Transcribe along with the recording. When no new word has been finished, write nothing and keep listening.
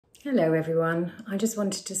Hello everyone. I just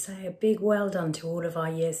wanted to say a big well done to all of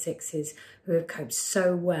our Year 6s who have coped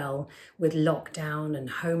so well with lockdown and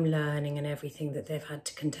home learning and everything that they've had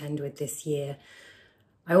to contend with this year.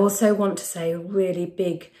 I also want to say a really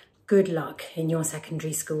big good luck in your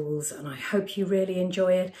secondary schools, and I hope you really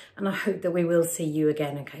enjoy it, and I hope that we will see you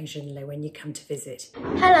again occasionally when you come to visit.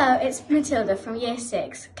 Hello, it's Matilda from Year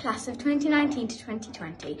 6, class of 2019 to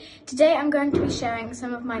 2020. Today I'm going to be sharing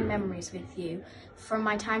some of my memories with you from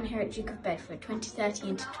my time here at Duke of Bedford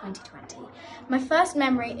 2013 to 2020. My first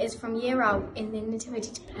memory is from Year out in the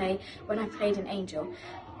Nativity play when I played an angel.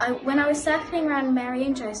 When I was circling around Mary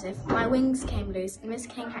and Joseph, my wings came loose and Miss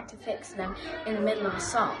King had to fix them in the middle of a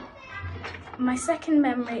song. My second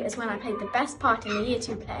memory is when I played the best part in the Year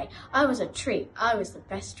 2 play. I was a treat. I was the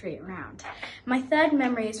best treat around. My third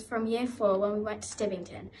memory is from Year 4 when we went to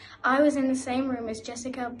Stibbington. I was in the same room as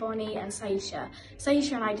Jessica, Bonnie and Saisha.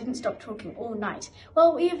 Saisha and I didn't stop talking all night.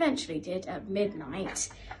 Well, we eventually did at midnight.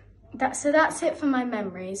 That's it for my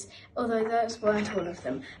memories, although those weren't all of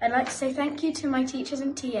them. I'd like to say thank you to my teachers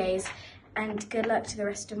and TAs and good luck to the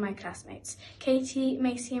rest of my classmates. Katie,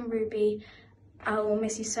 Macy and Ruby, I will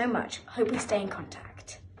miss you so much. Hope we stay in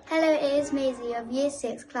contact. Hello, it is Maisie of Year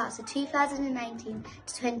 6 class of 2019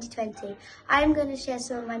 to 2020. I'm going to share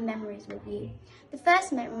some of my memories with you. The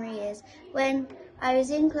first memory is when I was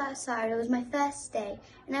in class Sarah, it was my first day,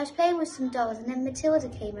 and I was playing with some dolls, and then Matilda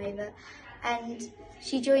came over and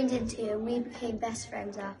she joined in too, and we became best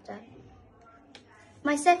friends after.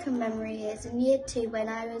 My second memory is in Year 2 when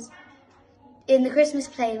I was in the Christmas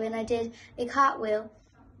play when I did a cartwheel.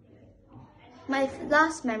 My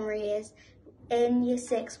last memory is in Year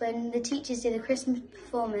 6 when the teachers did a Christmas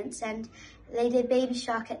performance and they did Baby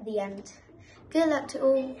Shark at the end. Good luck to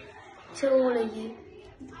all of you.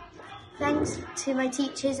 Thanks to my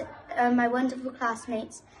teachers and my wonderful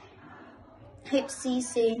classmates. Hope to see you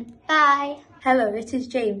soon. Bye. Hello, it is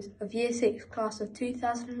James of Year 6 class of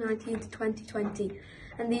 2019 to 2020,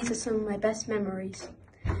 and these are some of my best memories.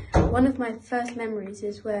 One of my first memories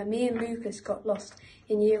is where me and Lucas got lost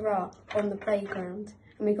in Year R on the playground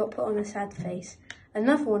and we got put on a sad face.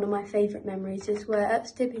 Another one of my favourite memories is where at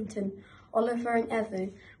Stibbington, Oliver and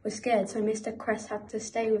Evan were scared, so Mr. Cress had to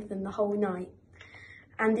stay with them the whole night.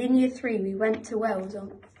 And in Year 3 we went to Wales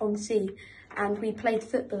on sea and we played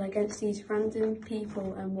football against these random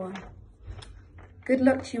people and won. Good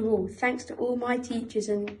luck to you all. Thanks to all my teachers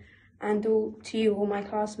and all to you, all my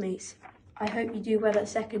classmates. I hope you do well at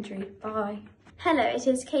secondary. Bye. Hello, it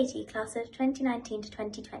is Katie, class of 2019 to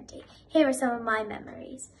 2020. Here are some of my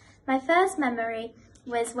memories. My first memory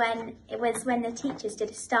was when the teachers did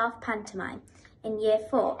a staff pantomime in Year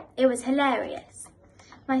 4. It was hilarious.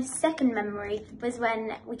 My second memory was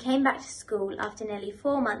when we came back to school after nearly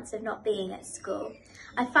 4 months of not being at school.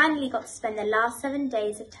 I finally got to spend the last 7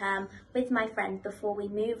 days of term with my friends before we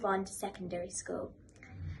move on to secondary school.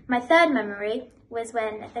 My third memory was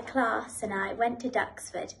when the class and I went to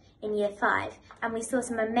Duxford in Year 5 and we saw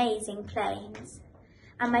some amazing planes.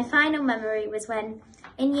 And my final memory was when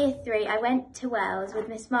in Year 3 I went to Wales with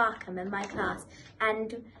Miss Markham and my class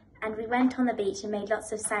and we went on the beach and made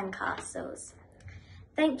lots of sandcastles.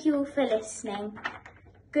 Thank you all for listening.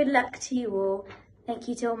 Good luck to you all. Thank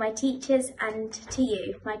you to all my teachers and to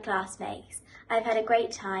you, my classmates. I've had a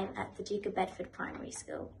great time at the Duke of Bedford Primary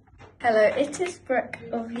School. Hello, it is Brooke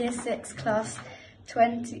of Year 6 class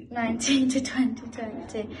 2019 to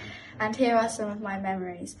 2020, and here are some of my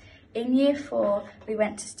memories. In Year 4 we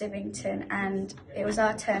went to Stibbington and it was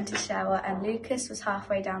our turn to shower, and Lucas was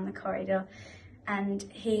halfway down the corridor and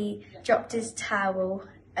he dropped his towel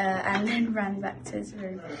and then ran back to his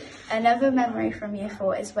room. Another memory from Year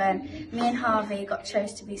 4 is when me and Harvey got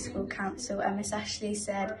chose to be school council and Miss Ashley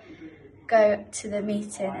said go to the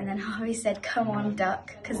meeting, and then Harvey said come on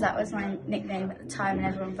duck, because that was my nickname at the time, and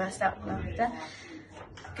everyone burst out with laughter.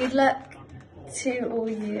 Good luck to all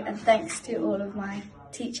you, and thanks to all of my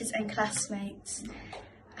teachers and classmates.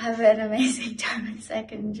 Have an amazing time in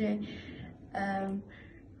secondary.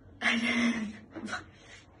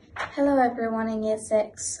 Hello everyone in Year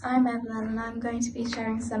 6, I'm Evelyn and I'm going to be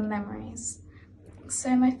sharing some memories.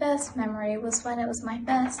 So my first memory was when it was my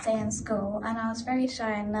first day in school and I was very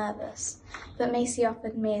shy and nervous, but Macy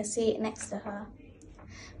offered me a seat next to her.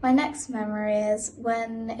 My next memory is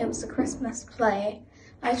when it was a Christmas play.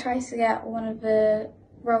 I tried to get one of the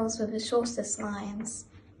roles with the shortest lines.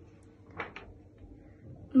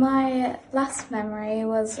 My last memory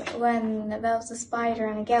was when there was a spider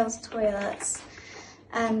in a girls' toilets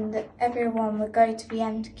and everyone would go to the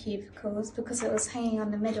end cubicles because it was hanging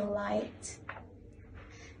on the middle light.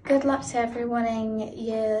 Good luck to everyone in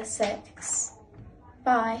Year 6.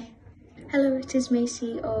 Bye. Hello, it is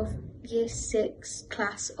Macy of Year 6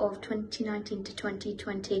 class of 2019 to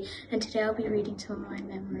 2020, and today I'll be reading some of my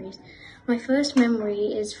memories. My first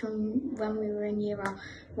memory is from when we were in Year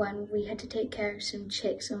 1. We had to take care of some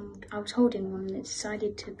chicks, and I was holding one and it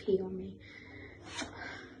decided to pee on me.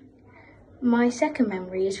 My second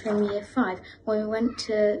memory is from Year 5 when we went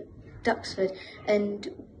to Duxford, and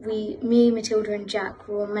me, Matilda and Jack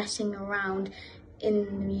were messing around in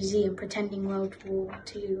the museum pretending World War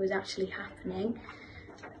II was actually happening.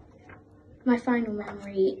 My final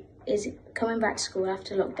memory is coming back to school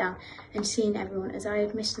after lockdown and seeing everyone, as I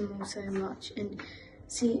had missed them all so much, and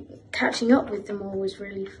catching up with them all was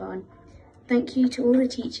really fun. Thank you to all the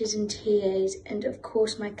teachers and TAs, and of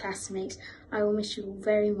course my classmates. I will miss you all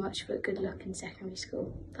very much, but good luck in secondary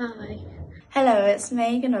school. Bye. Hello, it's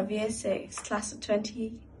Megan of Year 6, class of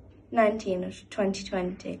 2019 to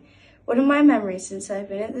 2020. One of my memories since I've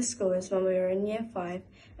been at the school is when we were in Year 5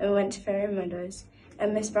 and we went to Fairy Meadows,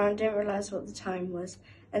 and Miss Brown didn't realise what the time was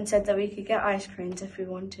and said that we could get ice creams if we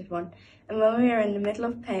wanted one. And when we were in the middle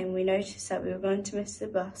of paying, we noticed that we were going to miss the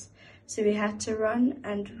bus, so we had to run,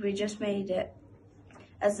 and we just made it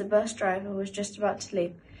as the bus driver was just about to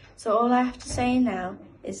leave. So all I have to say now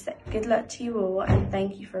is that good luck to you all, and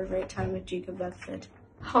thank you for a great time with Duke of Bedford.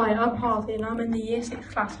 Hi, I'm Harvey and I'm in the Year 6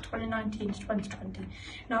 class of 2019 to 2020, and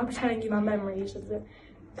I'll be telling you my memories of the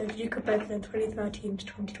Duke of Bedford in 2013 to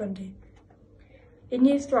 2020. In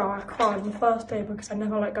Year 3 I cried on the first day because I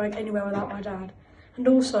never liked going anywhere without my dad, and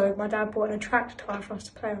also my dad bought an attractor toy for us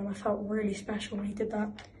to play on, and I felt really special when he did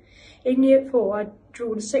that. In Year 4 I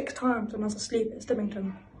drawn 6 times when I was asleep at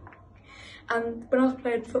Stibington, and when I was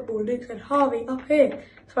playing football Luke said, "Harvey, up here,"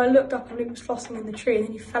 so I looked up and Luke was flossing in the tree and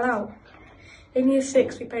then he fell out. In Year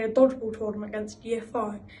 6, we played a dodgeball tournament against Year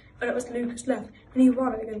 5, and it was Lucas left, and he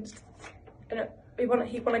won against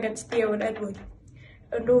Theo and Edward.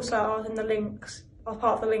 And also, I was part of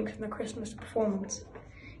the Lynx in the Christmas performance.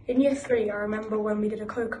 In Year 3, I remember when we did a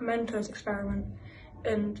Coca Mentos experiment,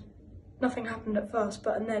 and nothing happened at first,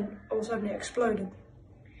 and then all of a sudden it exploded.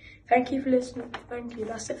 Thank you for listening. Thank you.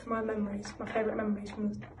 That's it for my memories, my favourite memories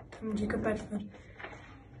from Duke of Bedford.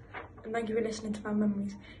 And thank you for listening to my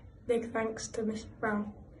memories. Big thanks to Miss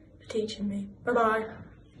Brown for teaching me. Bye-bye.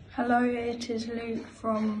 Hello, it is Luke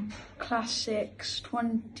from Class 6,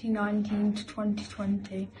 2019 to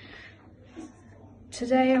 2020.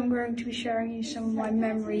 Today I'm going to be sharing you some of my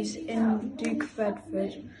memories in Duke of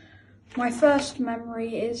Bedford. My first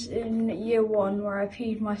memory is in Year 1 where I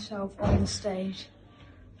peed myself on the stage.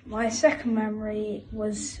 My second memory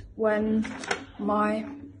was when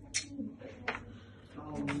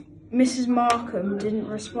Mrs. Markham didn't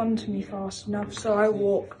respond to me fast enough, so I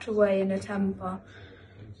walked away in a temper.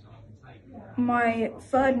 My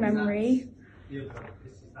third memory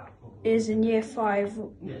is in Year 5.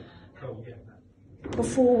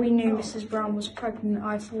 Before we knew Mrs. Brown was pregnant,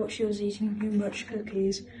 I thought she was eating too much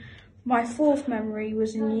cookies. My fourth memory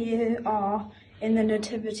was in Year R in the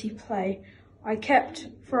Nativity play. I kept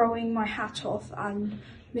throwing my hat off and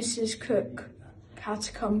Mrs. Cook had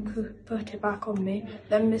to come put it back on me.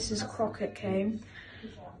 Then Mrs. Crockett came.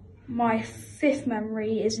 My fifth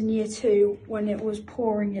memory is in Year 2 when it was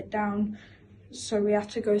pouring it down, so we had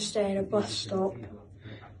to go stay in a bus stop.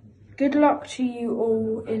 Good luck to you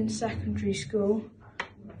all in secondary school.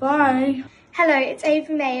 Bye. Hello, it's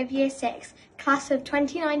Ava May of Year 6, class of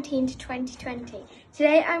 2019 to 2020.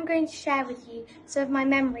 Today I'm going to share with you some of my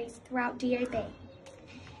memories throughout DOB.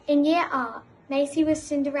 In Year R, Macy was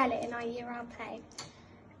Cinderella in our Year R play,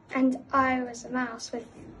 and I was a mouse with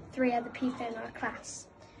 3 other people in our class.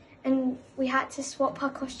 And we had to swap our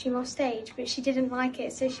costume off stage, but she didn't like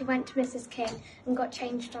it, so she went to Mrs. King and got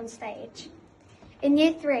changed on stage. In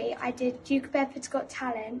Year 3, I did Duke of Bedford's Got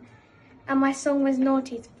Talent, and my song was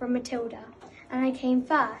Naughty from Matilda, and I came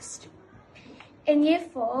first. In Year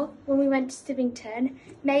 4, when we went to Stibington,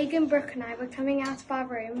 Megan, Brooke and I were coming out of our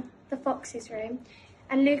room, the Fox's room,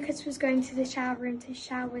 and Lucas was going to the shower room to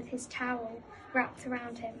shower with his towel wrapped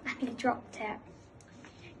around him, and he dropped it.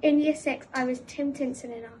 In Year 6, I was Tim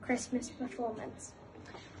Tinson in our Christmas performance.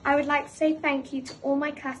 I would like to say thank you to all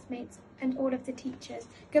my classmates and all of the teachers.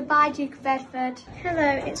 Goodbye, Duke of Bedford.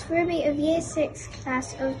 Hello, it's Ruby of Year 6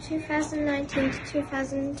 class of 2019 to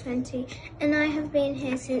 2020, and I have been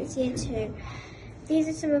here since Year 2. These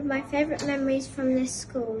are some of my favourite memories from this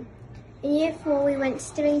school. In Year 4, we went to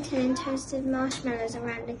Stibington and toasted marshmallows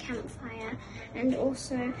around a campfire, and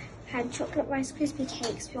also had chocolate Rice Krispie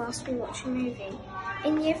cakes whilst we watched a movie.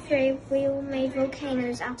 In Year 3, we all made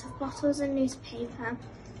volcanoes out of bottles and newspaper.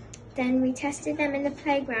 Then we tested them in the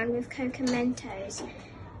playground with Coca Mentos.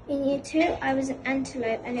 In year 2, I was an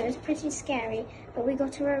antelope and it was pretty scary, but we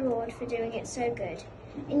got a reward for doing it so good.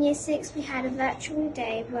 In year 6, we had a virtual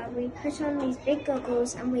day where we put on these big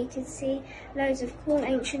goggles and we could see loads of cool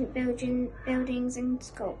ancient buildings and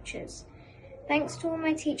sculptures. Thanks to all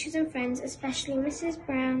my teachers and friends, especially Mrs.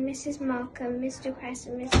 Brown, Mrs. Markham, Mr. Cress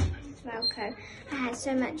and Mrs. Valco. I had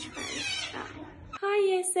so much fun. Bye. Hi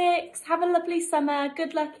Year 6, have a lovely summer.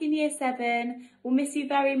 Good luck in Year 7. We'll miss you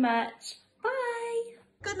very much. Bye.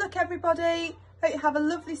 Good luck everybody. Hope you have a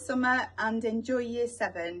lovely summer and enjoy Year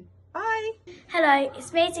 7. Bye. Hello,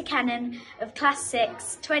 it's Maisie Cannon of Class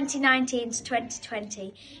 6, 2019 to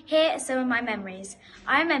 2020. Here are some of my memories.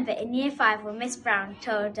 I remember in Year 5 when Miss Brown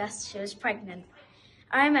told us she was pregnant.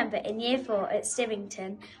 I remember in Year 4 at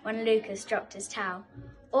Stivington when Lucas dropped his towel.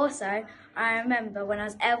 Also, I remember when I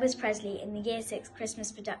was Elvis Presley in the Year 6 Christmas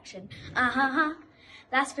production.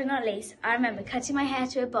 Last but not least, I remember cutting my hair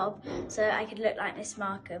to a bob so I could look like Miss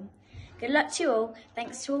Markham. Good luck to you all.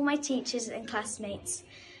 Thanks to all my teachers and classmates.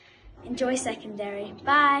 Enjoy secondary.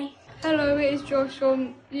 Bye. Hello, it is Josh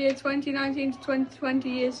from year 2019 to 2020,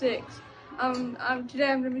 year 6.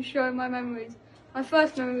 Today I'm going to be showing my memories. My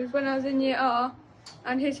first memory was when I was in year R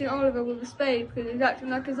and hitting Oliver with a spade because he was acting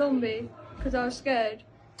like a zombie because I was scared.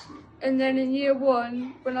 And then in year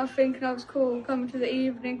 1, when I was thinking I was cool, coming to the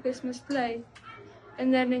evening Christmas play.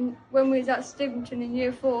 And then when we was at Stivington in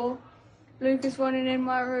year 4, Lucas running in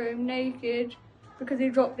my room naked because he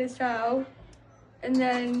dropped his towel. And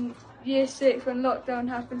then year 6 when lockdown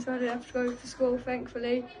happened, so I didn't have to go to school,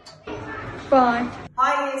 thankfully. Bye.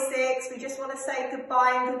 Hi Year 6, we just want to say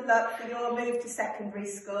goodbye and good luck for your move to secondary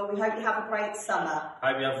school. We hope you have a great summer.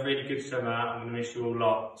 Hope you have a really good summer. I'm going to miss you all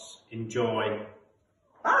lots. Enjoy.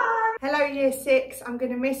 Bye. Hello Year 6, I'm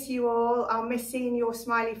going to miss you all. I'll miss seeing your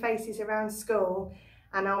smiley faces around school,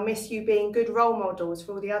 and I'll miss you being good role models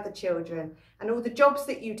for all the other children and all the jobs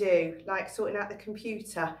that you do, like sorting out the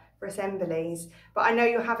computer for assemblies. But I know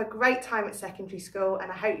you'll have a great time at secondary school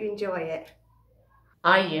and I hope you enjoy it.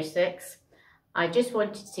 Hi Year 6, I just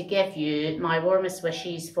wanted to give you my warmest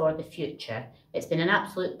wishes for the future. It's been an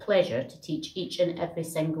absolute pleasure to teach each and every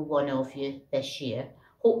single one of you this year.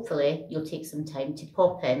 Hopefully you'll take some time to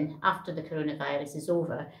pop in after the coronavirus is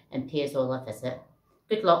over and pay us all a visit.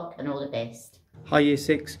 Good luck and all the best. Hi Year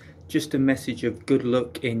 6, just a message of good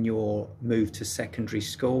luck in your move to secondary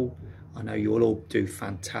school. I know you'll all do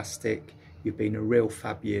fantastic. You've been a real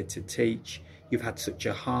fab year to teach. You've had such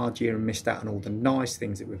a hard year and missed out on all the nice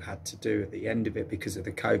things that we've had to do at the end of it because of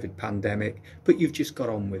the COVID pandemic, but you've just got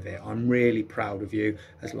on with it. I'm really proud of you,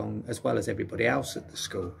 as well as everybody else at the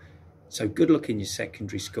school. So good luck in your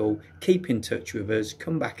secondary school. Keep in touch with us.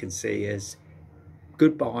 Come back and see us.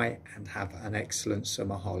 Goodbye and have an excellent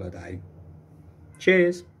summer holiday.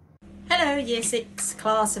 Cheers. Hello Year 6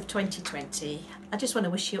 class of 2020. I just want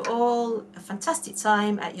to wish you all a fantastic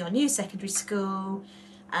time at your new secondary school,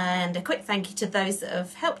 and a quick thank you to those that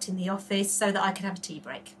have helped in the office so that I could have a tea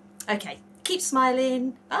break. Okay, keep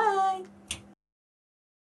smiling. Bye.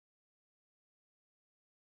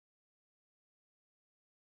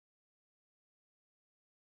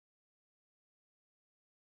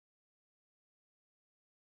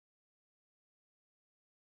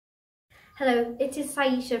 Hello, it is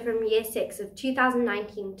Saisha from Year 6 of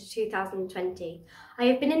 2019 to 2020. I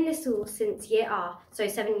have been in this school since Year R, so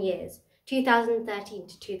 7 years, 2013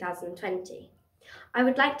 to 2020. I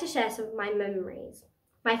would like to share some of my memories.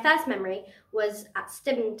 My first memory was at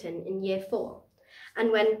Stivington in Year 4,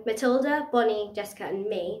 and when Matilda, Bonnie, Jessica and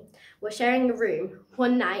me were sharing a room,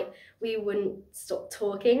 one night we wouldn't stop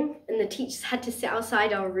talking and the teachers had to sit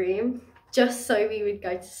outside our room just so we would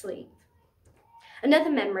go to sleep.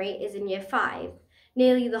 Another memory is in Year 5.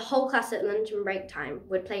 Nearly the whole class at lunch and break time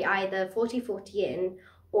would play either 40-40 in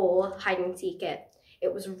or hide and seek it.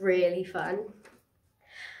 It was really fun.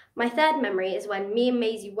 My third memory is when me and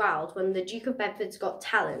Maisie Wild won the Duke of Bedford's Got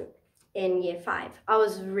Talent in Year 5. I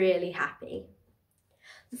was really happy.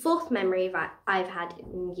 The fourth memory I've had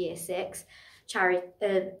in Year 6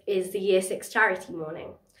 is the Year 6 charity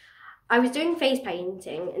morning. I was doing face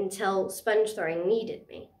painting until sponge throwing needed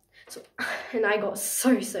me. And I got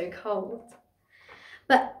so cold.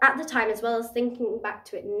 But at the time, as well as thinking back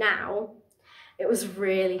to it now, it was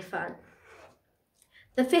really fun.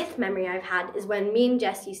 The fifth memory I've had is when me and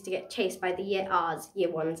Jess used to get chased by the Year R's, Year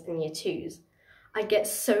 1s and Year 2s. I'd get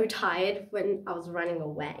so tired when I was running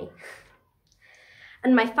away.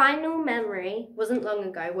 And my final memory wasn't long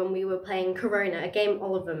ago when we were playing Corona, a game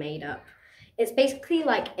Oliver made up. It's basically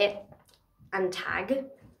like it and tag,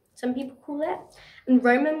 some people call it. And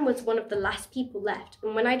Roman was one of the last people left,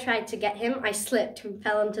 and when I tried to get him, I slipped and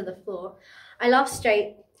fell onto the floor. I laughed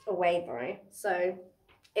straight away though, so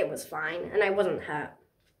it was fine and I wasn't hurt.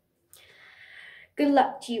 Good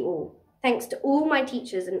luck to you all. Thanks to all my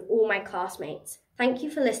teachers and all my classmates. Thank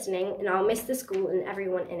you for listening, and I'll miss the school and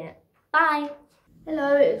everyone in it. Bye!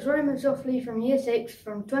 Hello, it's Roman Softly from Year 6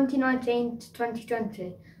 from 2019 to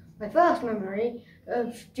 2020. My first memory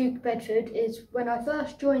of Duke of Bedford is when I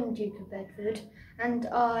first joined Duke of Bedford and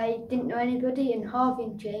I didn't know anybody, and Harvey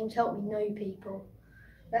and James helped me know people.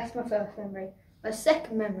 That's my first memory. My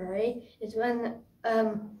second memory is when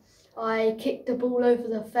I kicked the ball over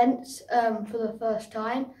the fence for the first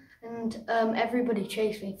time, and everybody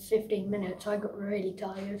chased me for 15 minutes. I got really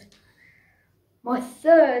tired. My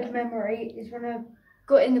third memory is when I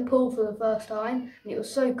got in the pool for the first time and it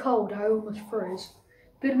was so cold I almost froze.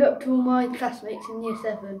 Good luck to all my classmates in Year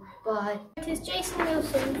 7. Bye. It is Jason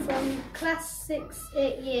Wilson from Class 6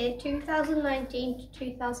 year 2019 to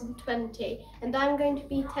 2020, and I'm going to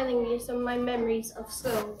be telling you some of my memories of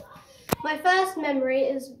school. My first memory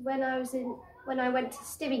is when I went to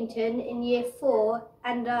Stivington in Year 4,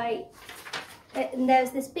 and there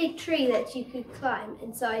was this big tree that you could climb,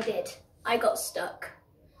 and so I did. I got stuck.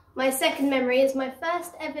 My second memory is my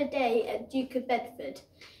first ever day at Duke of Bedford.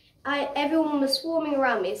 Everyone was swarming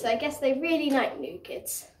around me, so I guess they really like new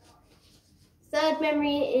kids. Third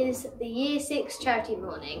memory is the Year 6 charity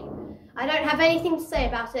morning. I don't have anything to say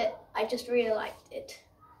about it, I just really liked it.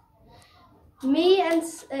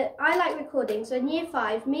 I like recording, so in Year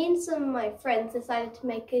 5, me and some of my friends decided to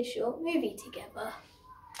make a short movie together.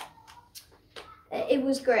 It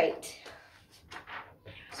was great.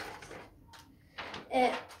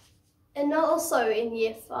 And also in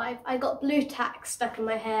Year 5, I got blue tack stuck in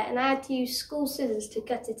my hair and I had to use school scissors to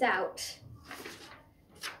cut it out.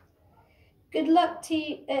 Good luck to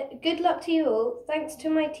you all. Thanks to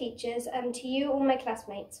my teachers and to you, all my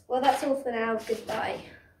classmates. Well, that's all for now. Goodbye.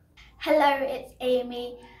 Hello, it's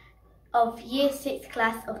Amy of Year 6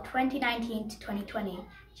 class of 2019 to 2020.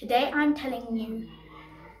 Today I'm telling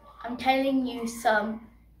you some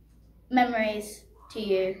memories to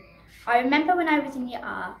you. I remember when I was in Year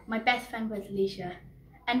R, my best friend was Alicia.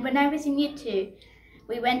 And when I was in Year 2,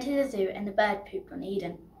 we went to the zoo and the bird pooped on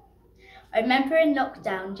Eden. I remember in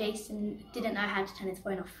lockdown, Jason didn't know how to turn his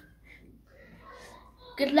phone off.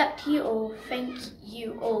 Good luck to you all. Thanks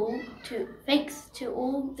to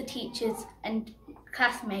all the teachers and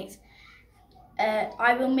classmates.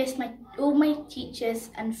 I will miss all my teachers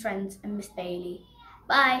and friends and Miss Bailey.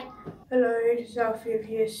 Bye. Hello, it is Alfie of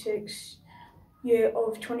Year 6, year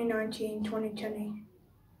of 2019-2020.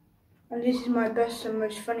 And this is my best and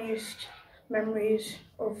most funniest memories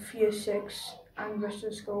of Year 6 and the rest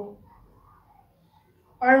of school.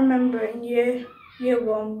 I remember in year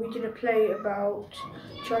 1 we did a play about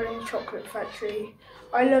Charlie and the Chocolate Factory.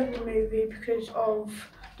 I loved the movie because of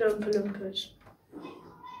the Oompa Loompas.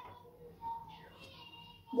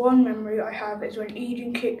 One memory I have is when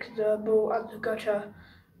Eden kicked the ball at the gutter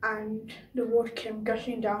and the water came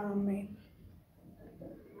gushing down on me.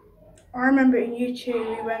 I remember in Year 2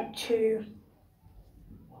 we went to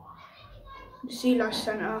the Sea Life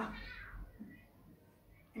Centre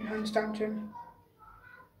in Hunstanton.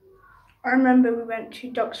 I remember we went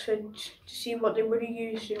to Duxford to see what they would have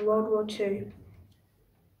used in World War II.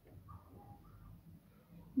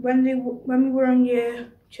 When we were in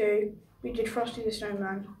Year 2, we did Frosty the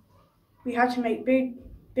Snowman. We had to make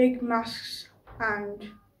big masks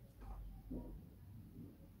and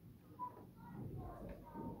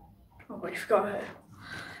I forgot it.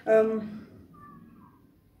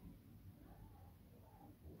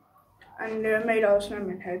 And made our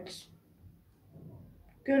snowman heads.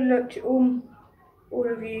 Good luck to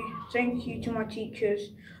all of you. Thank you to my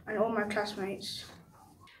teachers and all my classmates.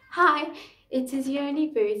 Hi, it is Yoni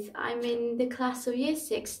Booth. I'm in the class of Year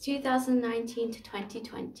 6, 2019 to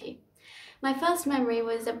 2020. My first memory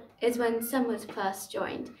is when Summer first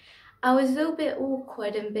joined. I was a little bit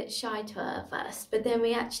awkward and a bit shy to her at first, but then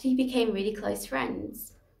we actually became really close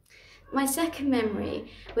friends. My second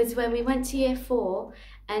memory was when we went to Year 4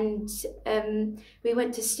 and we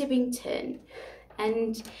went to Stivington,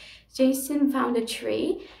 and Jason found a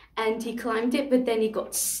tree and he climbed it, but then he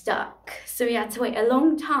got stuck. So he had to wait a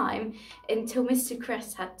long time until Mr.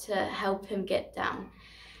 Cress had to help him get down.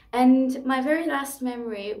 And my very last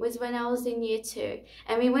memory was when I was in Year 2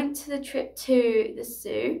 and we went to the trip to the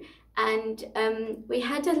zoo, and we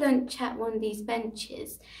had a lunch at one of these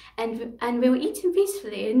benches, and we were eating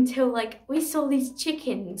peacefully until we saw these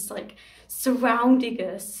chickens surrounding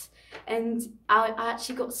us, and I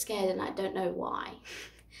actually got scared and I don't know why.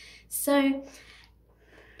 So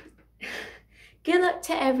good luck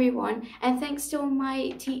to everyone, and thanks to all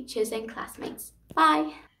my teachers and classmates.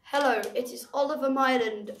 Bye. Hello, it is Oliver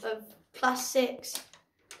Myland of Class 6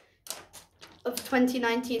 of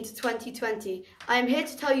 2019 to 2020. I am here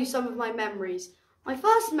to tell you some of my memories. My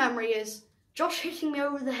first memory is Josh hitting me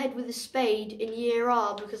over the head with a spade in Year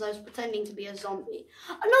R because I was pretending to be a zombie.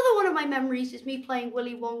 Another one of my memories is me playing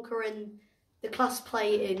Willy Wonka in the class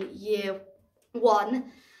play in Year 1.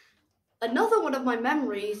 Another one of my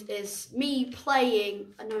memories is me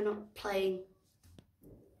playing, no, not playing,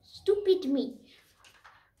 stupid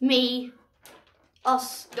me,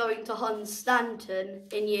 us going to Hans Stanton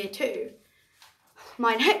in Year 2.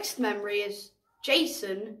 My next memory is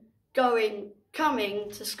Jason coming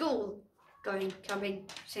to school. Coming,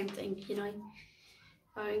 same thing, you know.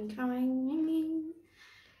 Coming.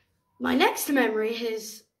 My next memory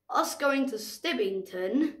is us going to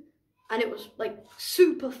Stibbington, and it was like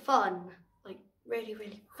super fun, like really,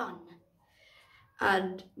 really fun.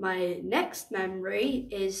 And my next memory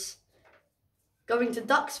is going to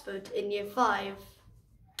Duxford in Year 5.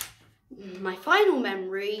 My final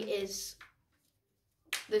memory is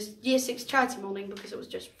this Year 6 charity morning because it was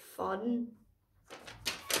just fun.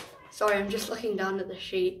 Sorry, I'm just looking down at the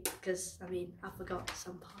sheet because, I mean, I forgot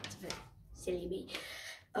some parts of it. Silly me.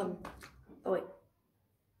 Oh wait.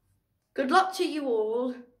 Good luck to you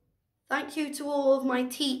all. Thank you to all of my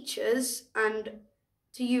teachers and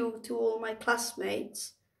to all my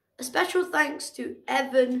classmates. A special thanks to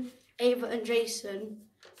Evan, Ava and Jason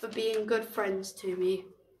for being good friends to me.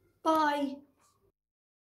 Bye.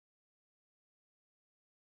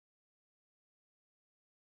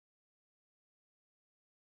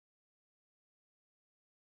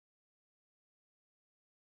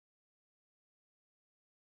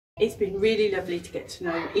 It's been really lovely to get to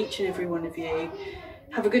know each and every one of you.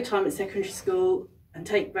 Have a good time at secondary school and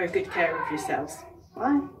take very good care of yourselves.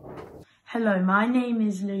 Bye. Hello, my name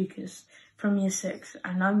is Lucas from Year 6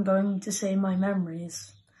 and I'm going to say my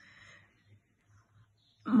memories.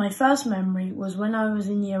 My first memory was when I was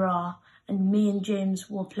in Year R and me and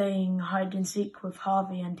James were playing hide and seek with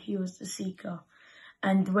Harvey and he was the seeker.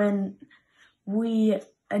 And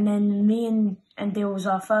it was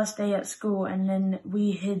our first day at school and then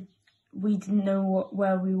we didn't know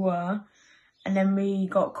where we were and then we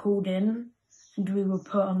got called in and we were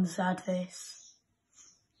put on the sad face.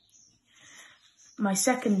 My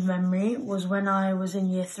second memory was when I was in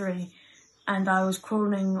Year 3 and I was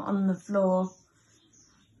crawling on the floor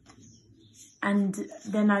and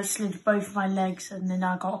then I slid both my legs and then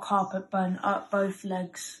I got carpet burn up both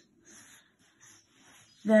legs.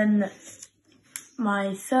 Then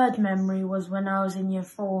my third memory was when I was in Year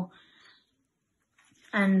 4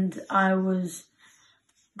 and I was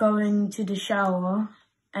going to the shower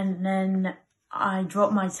and then I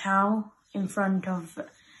dropped my towel in front of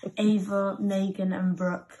Ava, Megan and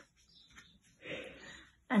Brooke.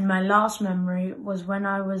 And my last memory was when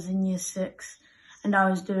I was in Year 6 and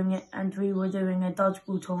we were doing a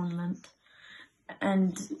dodgeball tournament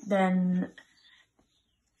and then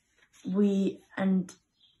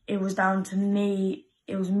it was down to me.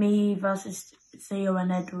 It was me versus Theo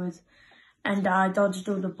and Edward, and I dodged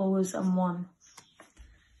all the balls and won.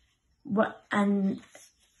 And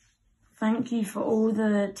thank you for all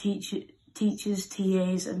the teachers,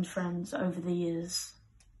 TAs and friends over the years.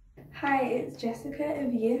 Hi, it's Jessica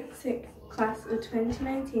of Year 6 class of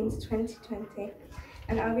 2019 to 2020,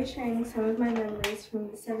 and I'll be sharing some of my memories from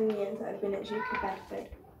the 7 years that I've been at Duke of Bedford.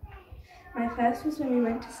 My first was when we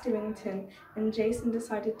went to Stibbington and Jason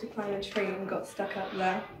decided to climb a tree and got stuck up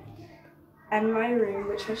there. And my room,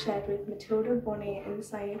 which I shared with Matilda, Bonnie and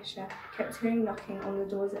Saisha, kept hearing knocking on the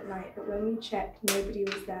doors at night, but when we checked, nobody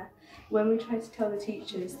was there. When we tried to tell the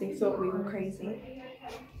teachers, they thought we were crazy.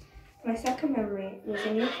 My second memory was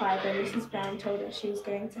in Year 5 when Mrs. Brown told us she was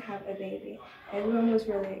going to have a baby. Everyone was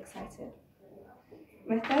really excited.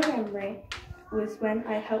 My third memory was when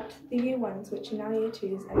I helped the Year 1s, which are now Year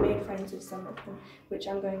 2s, and made friends with some of them, which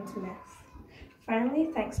I'm going to miss. Finally,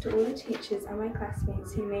 thanks to all the teachers and my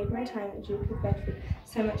classmates who made my time at Duke of Bedford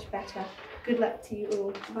so much better. Good luck to you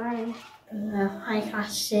all. Bye. Hi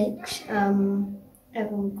Class 6,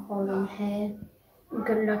 everyone Colin here.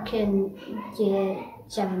 Good luck in Year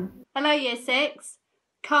 7. Hello Year 6.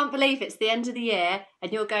 Can't believe it's the end of the year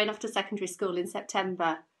and you're going off to secondary school in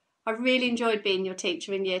September. I really enjoyed being your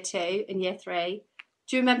teacher in Year 2 and Year 3.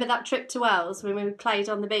 Do you remember that trip to Wells when we played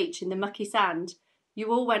on the beach in the mucky sand?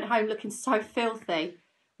 You all went home looking so filthy.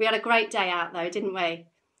 We had a great day out though, didn't we?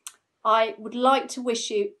 I would like to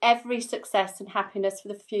wish you every success and happiness for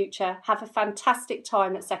the future. Have a fantastic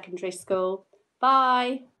time at secondary school.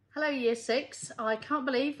 Bye. Hello Year 6. I can't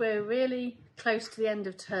believe we're really close to the end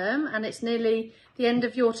of term and it's nearly the end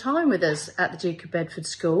of your time with us at the Duke of Bedford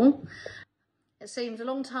School. It seems a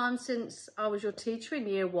long time since I was your teacher in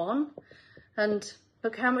Year 1 and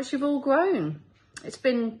Look how much you've all grown. It's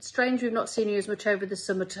been strange we've not seen you as much over the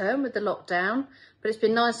summer term with the lockdown, but it's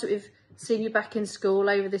been nice that we've seen you back in school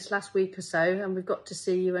over this last week or so, and we've got to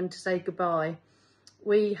see you and to say goodbye.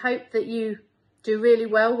 We hope that you do really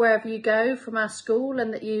well wherever you go from our school,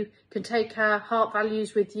 and that you can take our heart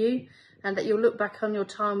values with you, and that you'll look back on your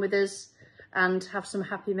time with us and have some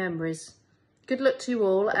happy memories. Good luck to you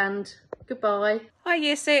all, and goodbye. Hi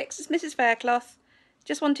Year 6, it's Mrs Fairclough.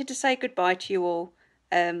 Just wanted to say goodbye to you all.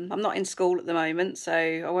 I'm not in school at the moment, so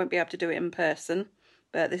I won't be able to do it in person,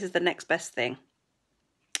 but this is the next best thing.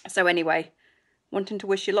 So anyway, wanting to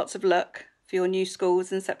wish you lots of luck for your new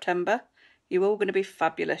schools in September. You're all going to be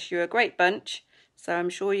fabulous. You're a great bunch, so I'm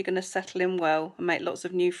sure you're going to settle in well and make lots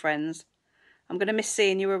of new friends. I'm going to miss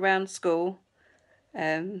seeing you around school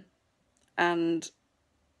and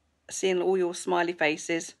seeing all your smiley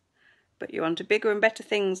faces, but you're on to bigger and better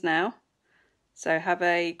things now. So have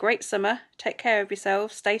a great summer, take care of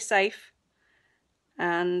yourselves, stay safe,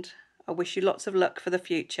 and I wish you lots of luck for the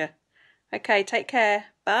future. Okay, take care.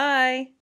 Bye.